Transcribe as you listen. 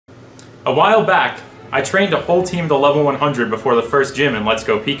A while back, I trained a whole team to level 100 before the first gym in Let's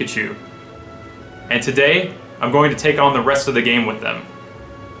Go Pikachu. And today, I'm going to take on the rest of the game with them.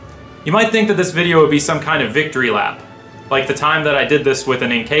 You might think that this video would be some kind of victory lap, like the time that I did this with an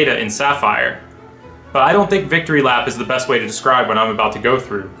Inkeda in Sapphire. But I don't think victory lap is the best way to describe what I'm about to go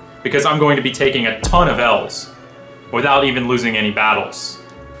through, because I'm going to be taking a ton of L's, without even losing any battles.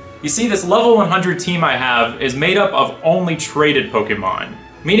 You see, this level 100 team I have is made up of only traded Pokemon,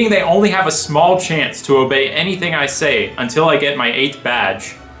 meaning they only have a small chance to obey anything I say until I get my 8th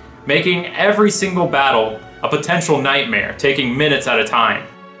badge, making every single battle a potential nightmare, taking minutes at a time.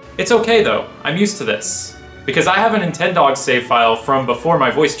 It's okay though, I'm used to this, because I have a Nintendog save file from before my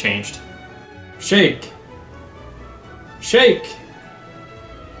voice changed. Shake. Shake.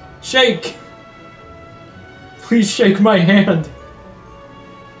 Shake. Please shake my hand.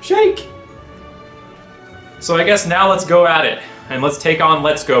 Shake. So I guess now let's go at it. And let's take on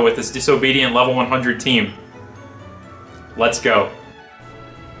Let's Go with this Disobedient level 100 team. Let's go.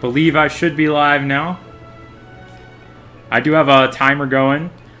 Believe I should be live now. I do have a timer going.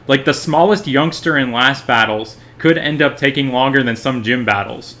 Like, the smallest youngster in last battles could end up taking longer than some gym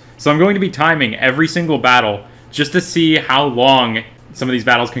battles. So I'm going to be timing every single battle just to see how long some of these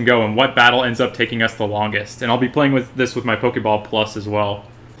battles can go and what battle ends up taking us the longest. And I'll be playing with this with my Pokeball Plus as well.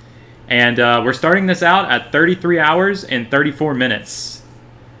 And we're starting this out at 33 hours and 34 minutes.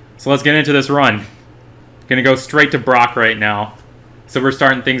 So let's get into this run. Gonna go straight to Brock right now. So we're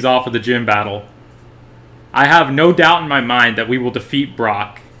starting things off with the gym battle. I have no doubt in my mind that we will defeat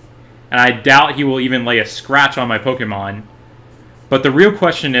Brock. And I doubt he will even lay a scratch on my Pokemon. But the real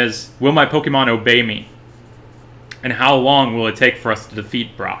question is, will my Pokemon obey me? And how long will it take for us to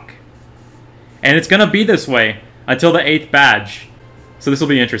defeat Brock? And it's gonna be this way until the 8th badge. So this will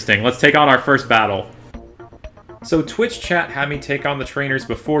be interesting. Let's take on our first battle. So Twitch chat had me take on the trainers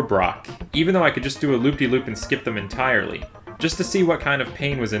before Brock, even though I could just do a loop-de-loop and skip them entirely, just to see what kind of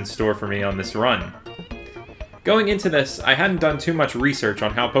pain was in store for me on this run. Going into this, I hadn't done too much research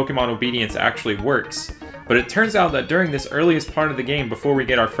on how Pokemon obedience actually works, but it turns out that during this earliest part of the game before we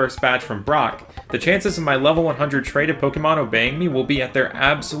get our first badge from Brock, the chances of my level 100 traded Pokemon obeying me will be at their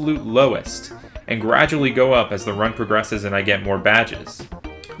absolute lowest, and gradually go up as the run progresses and I get more badges.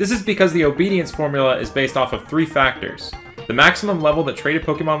 This is because the obedience formula is based off of 3 factors: the maximum level that traded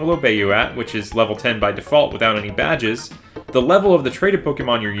Pokemon will obey you at, which is level 10 by default without any badges, the level of the traded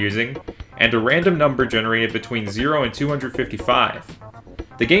Pokemon you're using, and a random number generated between 0 and 255.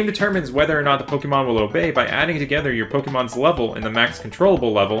 The game determines whether or not the Pokemon will obey by adding together your Pokemon's level and the max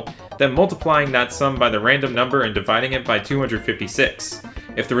controllable level, then multiplying that sum by the random number and dividing it by 256.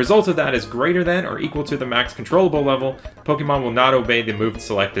 If the result of that is greater than or equal to the max controllable level, the Pokemon will not obey the move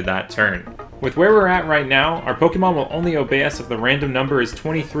selected that turn. With where we're at right now, our Pokemon will only obey us if the random number is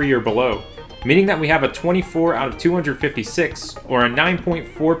 23 or below, meaning that we have a 24 out of 256, or a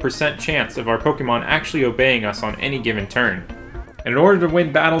 9.4% chance of our Pokemon actually obeying us on any given turn. And in order to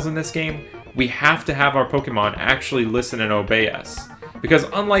win battles in this game, we have to have our Pokemon actually listen and obey us. Because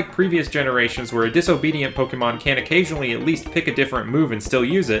unlike previous generations where a disobedient Pokemon can occasionally at least pick a different move and still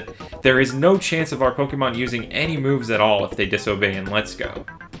use it, there is no chance of our Pokemon using any moves at all if they disobey in Let's Go.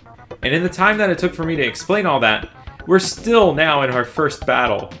 And in the time that it took for me to explain all that, we're still now in our first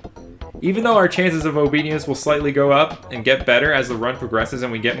battle. Even though our chances of obedience will slightly go up and get better as the run progresses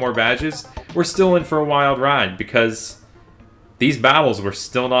and we get more badges, we're still in for a wild ride because these battles were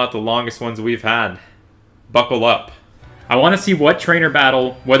still not the longest ones we've had. Buckle up. I want to see what trainer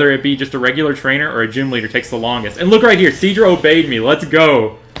battle, whether it be just a regular trainer or a gym leader, takes the longest. And look right here, Seadra obeyed me. Let's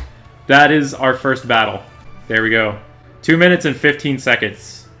go. That is our first battle. There we go. 2 minutes and 15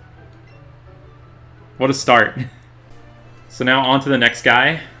 seconds. What a start. So now on to the next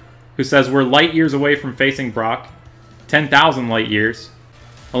guy, who says we're light years away from facing Brock. 10,000 light years.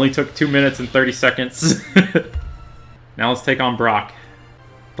 Only took 2 minutes and 30 seconds. Now let's take on Brock.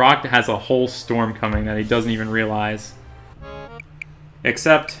 Brock has a whole storm coming that he doesn't even realize.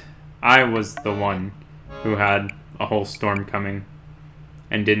 Except, I was the one who had a whole storm coming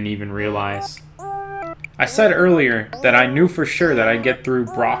and didn't even realize. I said earlier that I knew for sure that I'd get through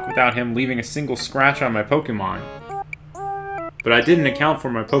Brock without him leaving a single scratch on my Pokemon. But I didn't account for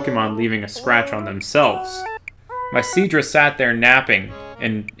my Pokemon leaving a scratch on themselves. My Seadra sat there napping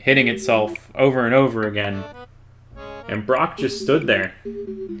and hitting itself over and over again. And Brock just stood there,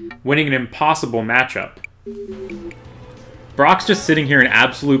 winning an impossible matchup. Brock's just sitting here in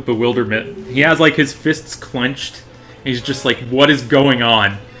absolute bewilderment. He has, like, his fists clenched. He's just like, what is going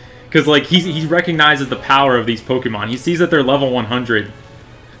on? Because, like, he recognizes the power of these Pokemon. He sees that they're level 100.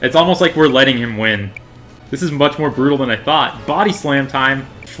 It's almost like we're letting him win. This is much more brutal than I thought. Body slam time.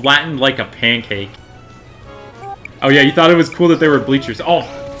 Flattened like a pancake. Oh yeah, you thought it was cool that there were bleachers. Oh,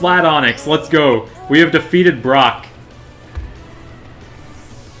 flat Onyx. Let's go. We have defeated Brock.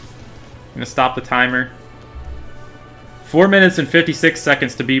 I'm gonna stop the timer. 4 minutes and 56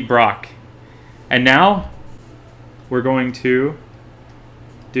 seconds to beat Brock. And now, we're going to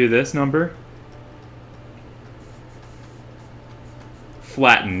do this number.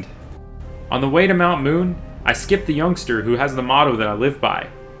 Flattened. On the way to Mount Moon, I skipped the youngster who has the motto that I live by.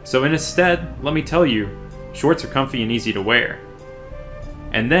 So instead, let me tell you, shorts are comfy and easy to wear.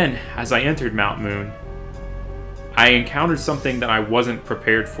 And then, as I entered Mount Moon, I encountered something that I wasn't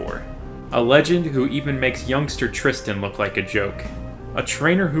prepared for. A legend who even makes youngster Tristan look like a joke. A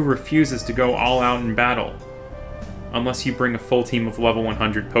trainer who refuses to go all out in battle. Unless you bring a full team of level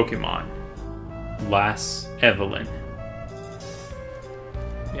 100 Pokemon. Lass Evelyn.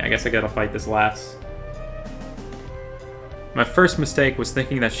 Yeah, I guess I gotta fight this Lass. My first mistake was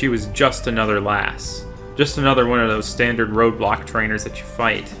thinking that she was just another Lass. Just another one of those standard roadblock trainers that you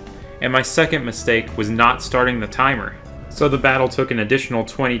fight. And my second mistake was not starting the timer. So the battle took an additional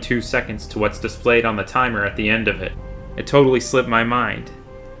 22 seconds to what's displayed on the timer at the end of it. It totally slipped my mind.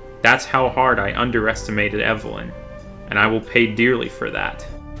 That's how hard I underestimated Evelyn. And I will pay dearly for that.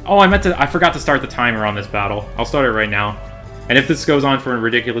 Oh, I forgot to start the timer on this battle. I'll start it right now. And if this goes on for a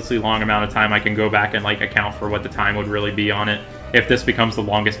ridiculously long amount of time, I can go back and account for what the time would really be on it. If this becomes the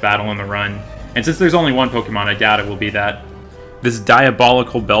longest battle in the run. And since there's only one Pokemon, I doubt it will be that. This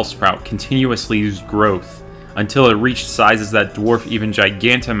diabolical Bellsprout continuously used growth until it reached sizes that dwarf even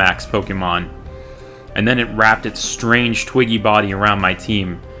Gigantamax Pokemon. And then it wrapped its strange twiggy body around my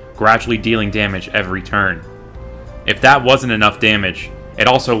team, gradually dealing damage every turn. If that wasn't enough damage, it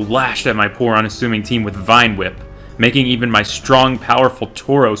also lashed at my poor unassuming team with Vine Whip, making even my strong, powerful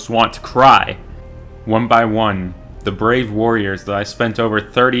Tauros want to cry. One by one, the brave warriors that I spent over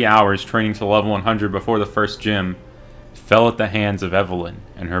 30 hours training to level 100 before the first gym fell at the hands of Evelyn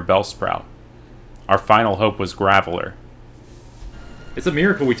and her Bellsprout. Our final hope was Graveler. It's a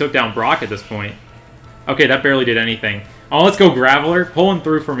miracle we took down Brock at this point. Okay, that barely did anything. Oh, let's go Graveler. Pulling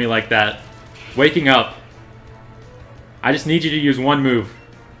through for me like that. Waking up. I just need you to use one move.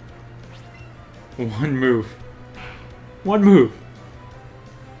 One move. One move.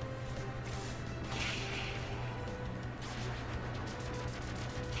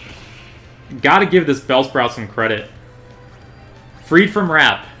 Gotta give this Bellsprout some credit. Freed from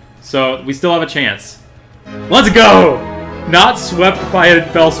Wrap. So, we still have a chance. Let's go! Not swept by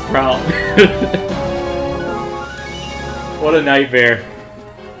a Bellsprout. What a nightmare.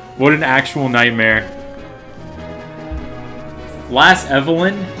 What an actual nightmare. Lass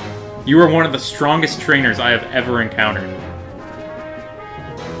Evelyn, you are one of the strongest trainers I have ever encountered.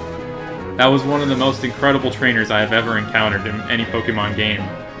 That was one of the most incredible trainers I have ever encountered in any Pokemon game.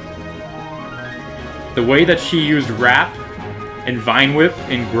 The way that she used Wrap and Vine Whip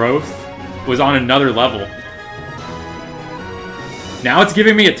and Growth was on another level. Now it's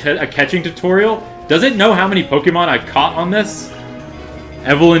giving me a catching tutorial. Does it know how many Pokemon I've caught on this?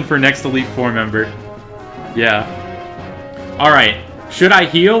 Evelyn for next Elite Four member. Yeah. Alright. Should I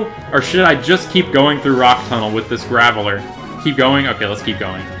heal, or should I just keep going through Rock Tunnel with this Graveler? Keep going? Okay, let's keep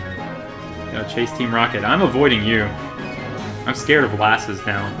going. Chase Team Rocket. I'm avoiding you. I'm scared of Lasses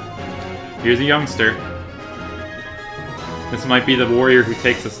now. Here's a youngster. This might be the warrior who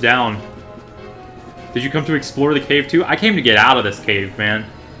takes us down. Did you come to explore the cave too? I came to get out of this cave, man.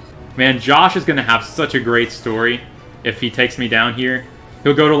 Man, Josh is gonna have such a great story if he takes me down here.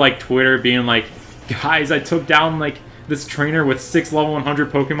 He'll go to Twitter being like, guys, I took down this trainer with 6 level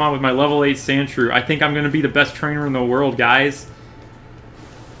 100 Pokemon with my level 8 Sandshrew. I think I'm gonna be the best trainer in the world, guys.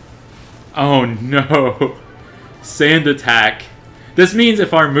 Oh no. Sand attack. This means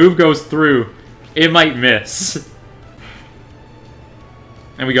if our move goes through, it might miss.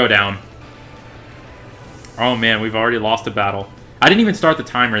 And we go down. Oh man, we've already lost a battle. I didn't even start the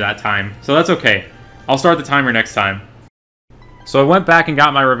timer that time, so that's okay. I'll start the timer next time. So I went back and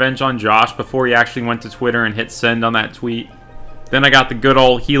got my revenge on Josh before he actually went to Twitter and hit send on that tweet. Then I got the good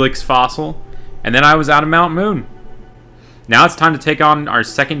old Helix Fossil, and then I was out of Mount Moon. Now it's time to take on our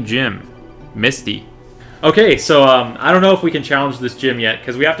second gym, Misty. Okay, so I don't know if we can challenge this gym yet,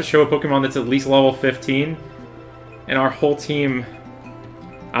 because we have to show a Pokemon that's at least level 15, and our whole team,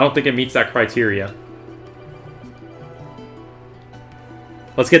 I don't think it meets that criteria.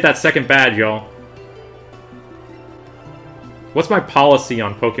 Let's get that second badge, y'all. What's my policy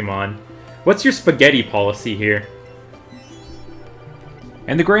on Pokemon? What's your spaghetti policy here?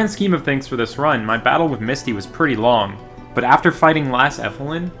 In the grand scheme of things for this run, my battle with Misty was pretty long, but after fighting Lass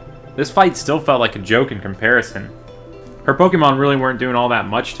Evelyn, This fight still felt like a joke in comparison. Her Pokemon really weren't doing all that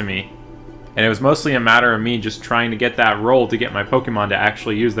much to me, and it was mostly a matter of me just trying to get that roll to get my Pokemon to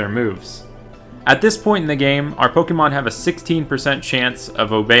actually use their moves. At this point in the game, our Pokemon have a 16% chance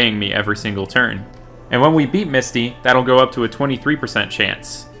of obeying me every single turn. And when we beat Misty, that'll go up to a 23%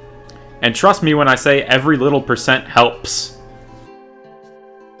 chance. And trust me when I say every little percent helps.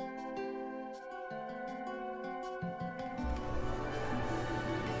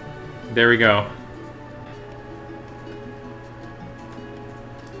 There we go.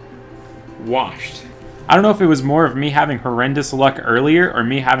 Washed. I don't know if it was more of me having horrendous luck earlier or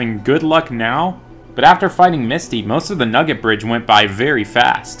me having good luck now, but after fighting Misty, most of the Nugget Bridge went by very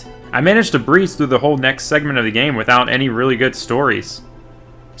fast. I managed to breeze through the whole next segment of the game without any really good stories.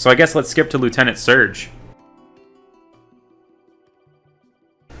 So I guess let's skip to Lieutenant Surge.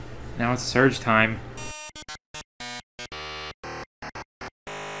 Now it's Surge time.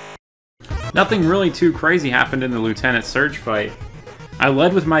 Nothing really too crazy happened in the Lieutenant Surge fight. I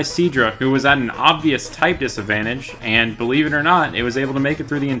led with my Seadra, who was at an obvious type disadvantage, and believe it or not, it was able to make it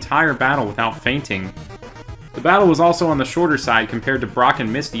through the entire battle without fainting. The battle was also on the shorter side compared to Brock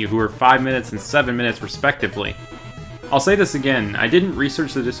and Misty, who were 5 minutes and 7 minutes respectively. I'll say this again, I didn't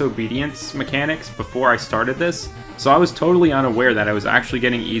research the Disobedience mechanics before I started this, so I was totally unaware that it was actually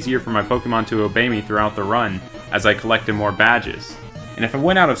getting easier for my Pokemon to obey me throughout the run, as I collected more badges. And if I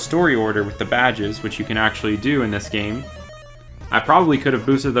went out of story order with the badges, which you can actually do in this game, I probably could have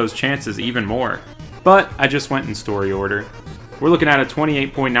boosted those chances even more. But I just went in story order. We're looking at a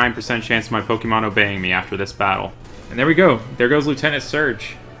 28.9% chance of my Pokemon obeying me after this battle. And there we go. There goes Lieutenant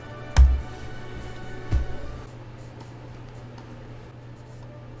Surge.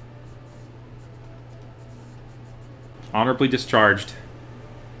 Honorably discharged.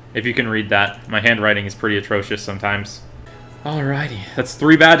 If you can read that. My handwriting is pretty atrocious sometimes. Alrighty, that's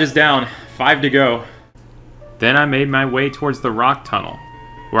 3 badges down, 5 to go. Then I made my way towards the rock tunnel,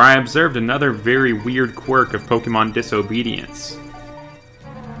 where I observed another very weird quirk of Pokemon Disobedience.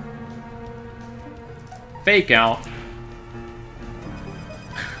 Fake out.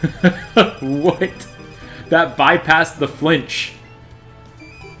 What? That bypassed the flinch.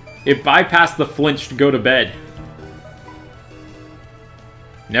 It bypassed the flinch to go to bed.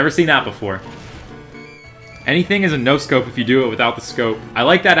 Never seen that before. Anything is a no-scope if you do it without the scope. I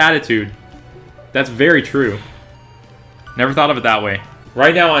like that attitude. That's very true. Never thought of it that way.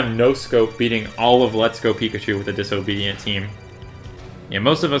 Right now I'm no-scope beating all of Let's Go Pikachu with a Disobedient team. Yeah,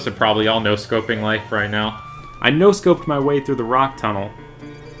 most of us are probably all no-scoping life right now. I no-scoped my way through the rock tunnel,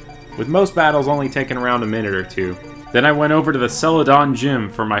 with most battles only taking around a minute or two. Then I went over to the Celadon Gym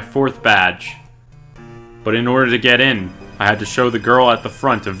for my 4th badge. But in order to get in, I had to show the girl at the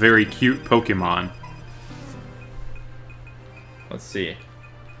front a very cute Pokemon. Let's see.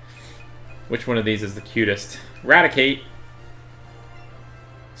 Which one of these is the cutest? Raticate.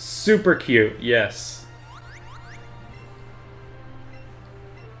 Super cute, yes.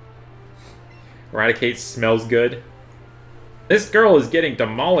 Raticate smells good. This girl is getting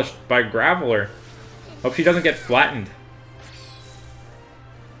demolished by Graveler. Hope she doesn't get flattened.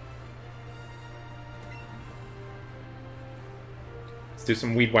 Let's do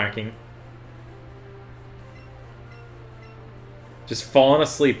some weed whacking. Just falling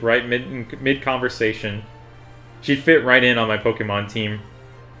asleep right mid-conversation. She'd fit right in on my Pokemon team.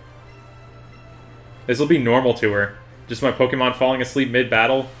 This will be normal to her. Just my Pokemon falling asleep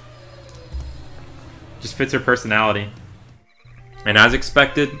mid-battle. Just fits her personality. And as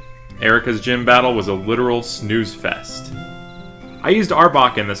expected, Erica's gym battle was a literal snooze fest. I used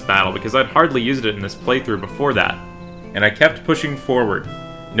Arbok in this battle because I'd hardly used it in this playthrough before that. And I kept pushing forward,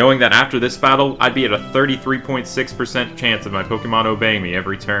 knowing that after this battle, I'd be at a 33.6% chance of my Pokemon obeying me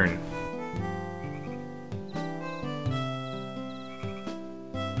every turn.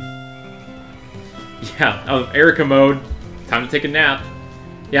 Yeah, Erica mode. Time to take a nap.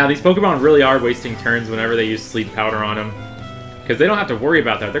 Yeah, these Pokemon really are wasting turns whenever they use sleep powder on them. Because they don't have to worry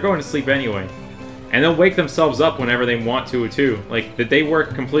about that. They're going to sleep anyway. And they'll wake themselves up whenever they want to, too. Like, they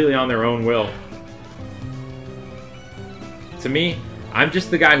work completely on their own will. To me, I'm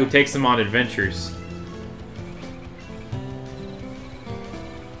just the guy who takes them on adventures.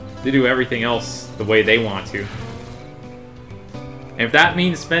 They do everything else the way they want to. And if that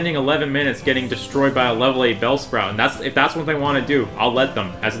means spending 11 minutes getting destroyed by a level 8 Bellsprout, and if that's what they want to do, I'll let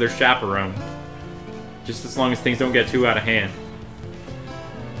them as their chaperone. Just as long as things don't get too out of hand.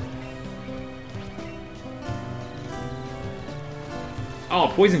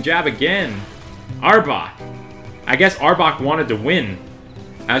 Oh, Poison Jab again! Arbok! I guess Arbok wanted to win.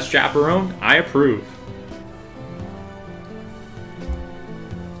 As chaperone, I approve.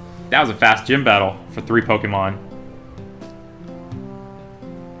 That was a fast gym battle for 3 Pokemon.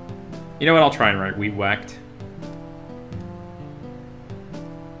 You know what? I'll try and write Weed Whacked.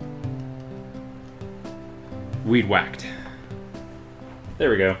 Weed Whacked. There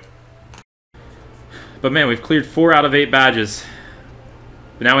we go. But man, we've cleared 4 out of 8 badges.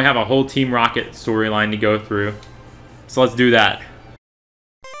 But now we have a whole Team Rocket storyline to go through. So let's do that.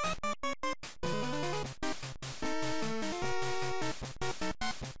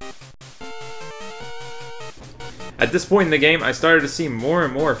 At this point in the game, I started to see more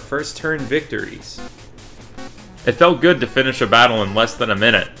and more first turn victories. It felt good to finish a battle in less than a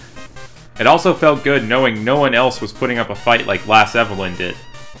minute. It also felt good knowing no one else was putting up a fight like Last Evelyn did.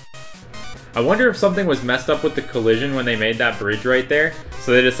 I wonder if something was messed up with the collision when they made that bridge right there,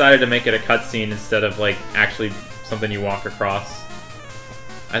 so they decided to make it a cutscene instead of like actually something you walk across.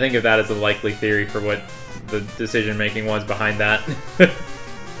 I think of that as a likely theory for what the decision making was behind that.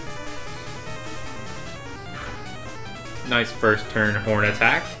 Nice first turn horn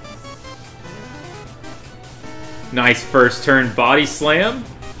attack. Nice first turn body slam.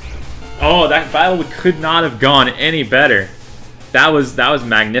 Oh, that battle could not have gone any better. That was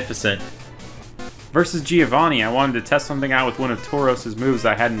magnificent. Versus Giovanni, I wanted to test something out with one of Tauros' moves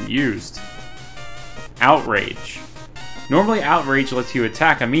I hadn't used. Outrage. Normally Outrage lets you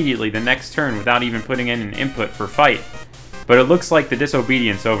attack immediately the next turn without even putting in an input for fight, but it looks like the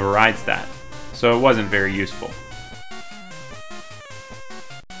Disobedience overrides that, so it wasn't very useful.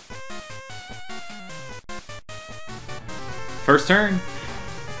 First turn.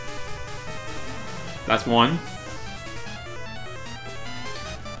 That's 1.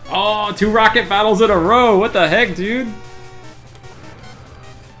 Oh, 2 rocket battles in a row. What the heck, dude?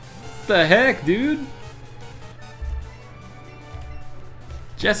 What the heck, dude?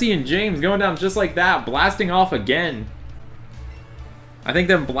 Jesse and James going down just like that, blasting off again. I think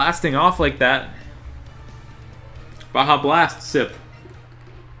them blasting off like that. Baja Blast, sip.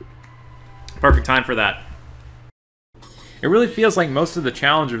 Perfect time for that. It really feels like most of the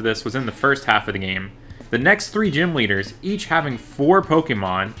challenge of this was in the first half of the game. The next 3 gym leaders, each having 4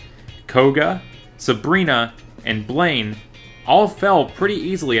 Pokemon, Koga, Sabrina, and Blaine, all fell pretty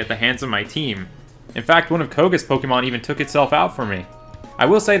easily at the hands of my team. In fact, one of Koga's Pokemon even took itself out for me. I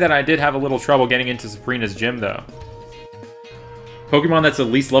will say that I did have a little trouble getting into Sabrina's gym though. Pokemon that's at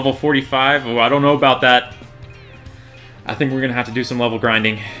least level 45? Oh, I don't know about that. I think we're gonna have to do some level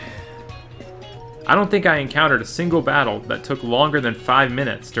grinding. I don't think I encountered a single battle that took longer than 5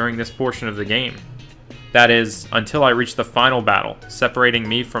 minutes during this portion of the game. That is, until I reached the final battle, separating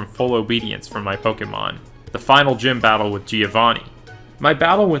me from full obedience from my Pokemon. The final gym battle with Giovanni. My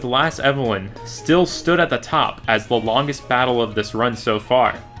battle with Last Evelyn still stood at the top as the longest battle of this run so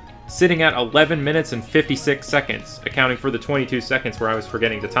far, sitting at 11 minutes and 56 seconds, accounting for the 22 seconds where I was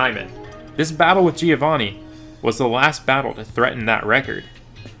forgetting to time it. This battle with Giovanni was the last battle to threaten that record.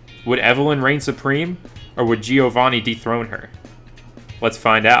 Would Evelyn reign supreme, or would Giovanni dethrone her? Let's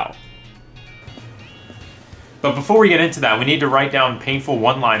find out. But before we get into that, we need to write down painful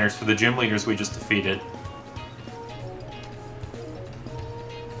one-liners for the gym leaders we just defeated.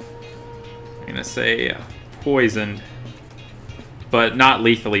 I'm gonna say poisoned, but not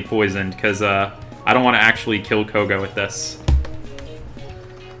lethally poisoned, because I don't want to actually kill Koga with this.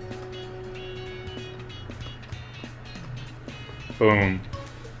 Boom.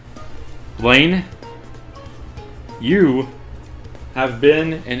 Blaine, you have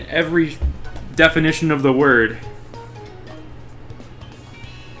been, in every definition of the word,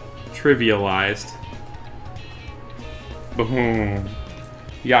 trivialized. Boom.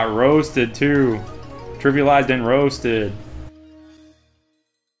 You got roasted too. Trivialized and roasted.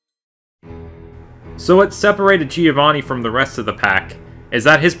 So what separated Giovanni from the rest of the pack is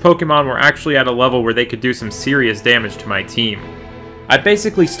that his Pokemon were actually at a level where they could do some serious damage to my team. I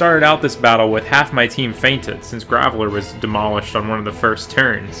basically started out this battle with half my team fainted since Graveler was demolished on one of the first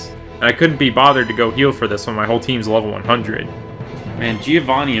turns, and I couldn't be bothered to go heal for this when my whole team's level 100. Man,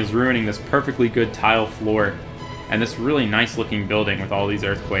 Giovanni is ruining this perfectly good tile floor, and this really nice looking building with all these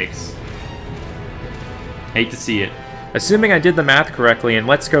earthquakes. Hate to see it. Assuming I did the math correctly and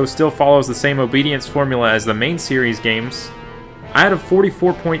Let's Go still follows the same obedience formula as the main series games, I had a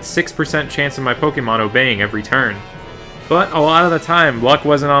 44.6% chance of my Pokemon obeying every turn. But a lot of the time, luck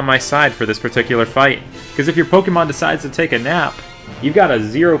wasn't on my side for this particular fight, because if your Pokemon decides to take a nap, you've got a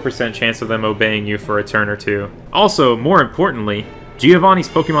 0% chance of them obeying you for a turn or two. Also, more importantly, Giovanni's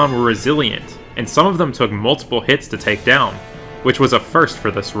Pokemon were resilient, and some of them took multiple hits to take down, which was a first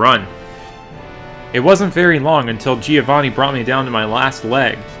for this run. It wasn't very long until Giovanni brought me down to my last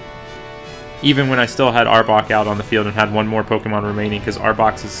leg. even when I still had Arbok out on the field and had one more Pokemon remaining because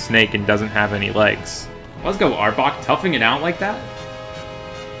Arbok's a snake and doesn't have any legs. Let's go, Arbok, toughing it out like that?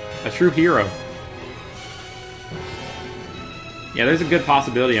 A true hero. Yeah, there's a good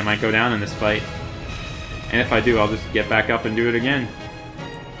possibility I might go down in this fight. And if I do, I'll just get back up and do it again.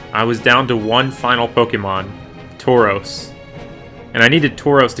 I was down to one final Pokemon, Tauros. And I needed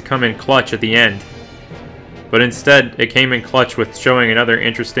Tauros to come in clutch at the end. But instead, it came in clutch with showing another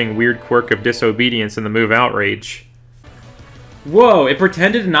interesting weird quirk of disobedience in the move Outrage. Whoa, it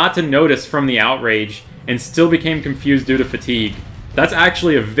pretended not to notice from the Outrage and still became confused due to fatigue. That's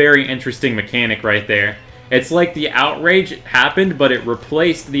actually a very interesting mechanic right there. It's like the Outrage happened, but it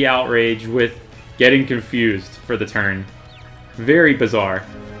replaced the Outrage with getting confused for the turn. Very bizarre.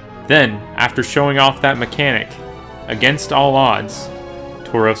 Then, after showing off that mechanic, against all odds,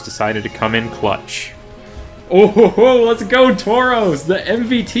 Tauros decided to come in clutch. Oh ho ho, let's go Tauros! The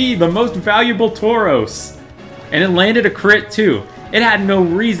MVT, the most valuable Tauros! And it landed a crit too. It had no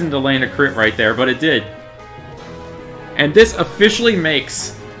reason to land a crit right there, but it did. And this officially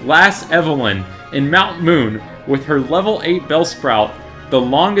makes Last Evelyn in Mount Moon with her level 8 Bellsprout the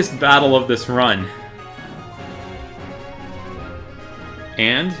longest battle of this run.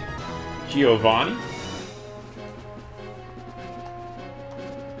 And Giovanni?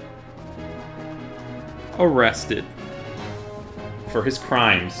 Arrested for his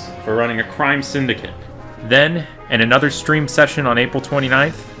crimes, for running a crime syndicate. Then, in another stream session on April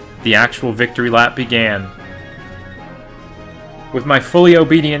 29th, the actual victory lap began. With my fully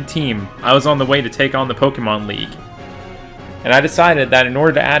obedient team, I was on the way to take on the Pokemon League. And I decided that in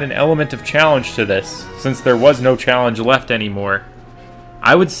order to add an element of challenge to this, since there was no challenge left anymore,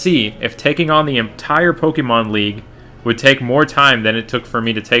 I would see if taking on the entire Pokemon League would take more time than it took for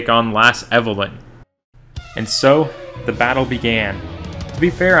me to take on Last Evelyn. And so, the battle began. To be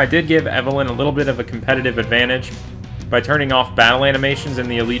fair, I did give Evelyn a little bit of a competitive advantage by turning off battle animations in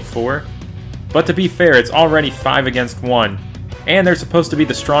the Elite Four. But to be fair, it's already 5 against 1, and they're supposed to be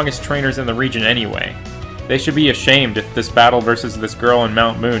the strongest trainers in the region anyway. They should be ashamed if this battle versus this girl in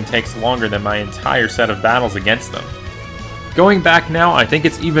Mount Moon takes longer than my entire set of battles against them. Going back now, I think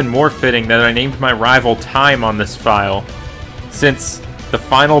it's even more fitting that I named my rival Time on this file, since the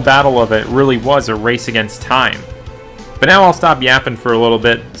final battle of it really was a race against time. But now I'll stop yapping for a little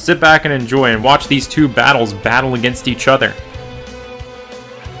bit, sit back and enjoy, and watch these two battles battle against each other.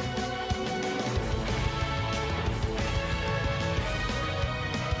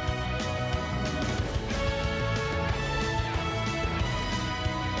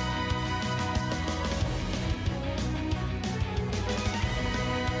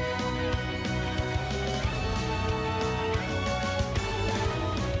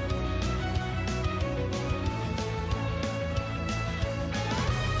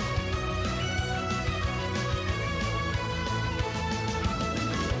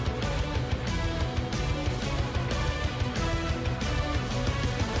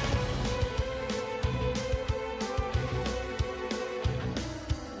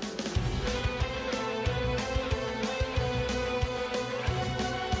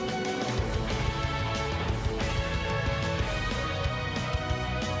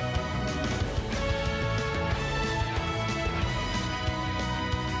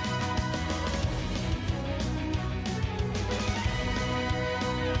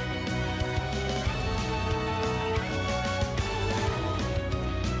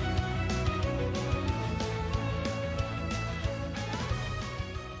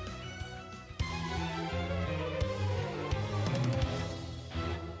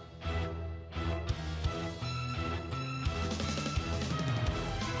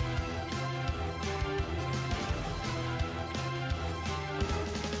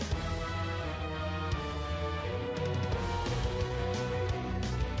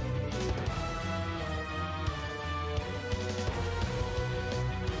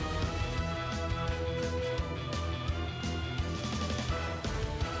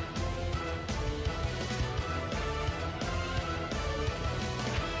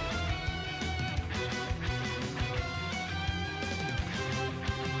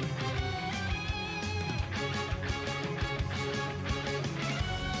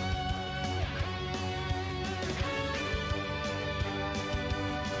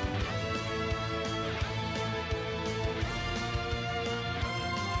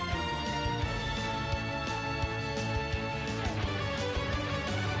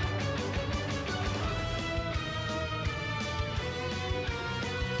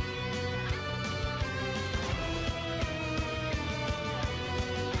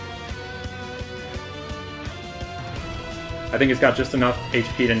 I think it's got just enough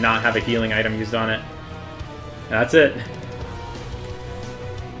HP to not have a healing item used on it. And that's it.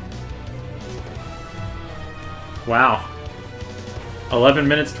 Wow. 11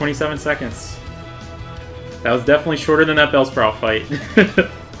 minutes, 27 seconds. That was definitely shorter than that Bellsprout fight.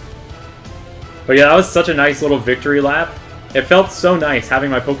 But yeah, that was such a nice little victory lap. It felt so nice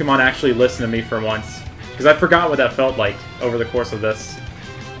having my Pokemon actually listen to me for once. Because I forgot what that felt like over the course of this.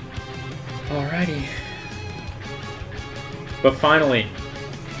 Alrighty. But finally,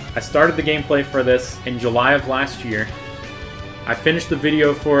 I started the gameplay for this in July of last year. I finished the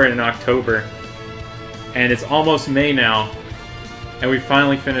video for it in October. And it's almost May now. And we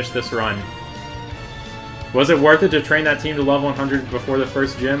finally finished this run. Was it worth it to train that team to level 100 before the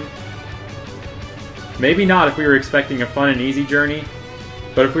first gym? Maybe not if we were expecting a fun and easy journey.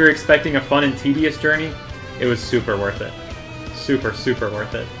 But if we were expecting a fun and tedious journey, it was super worth it. Super, super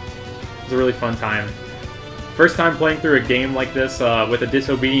worth it. It was a really fun time. First time playing through a game like this with a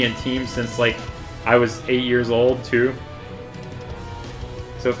Disobedient team since, like, I was 8 years old, too.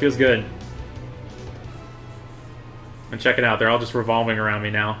 So it feels good. And check it out, they're all just revolving around me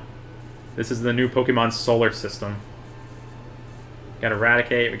now. This is the new Pokemon Solar System. We got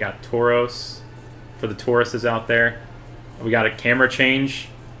Eradicate, we got Tauros for the Tauruses out there. We got a camera change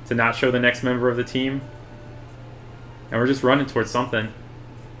to not show the next member of the team. And we're just running towards something.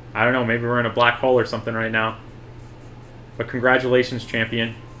 I don't know, maybe we're in a black hole or something right now. But congratulations,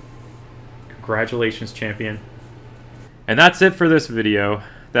 champion. Congratulations, champion. And that's it for this video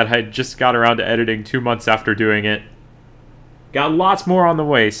that I just got around to editing 2 months after doing it. Got lots more on the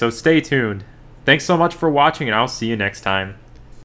way, so stay tuned. Thanks so much for watching, and I'll see you next time.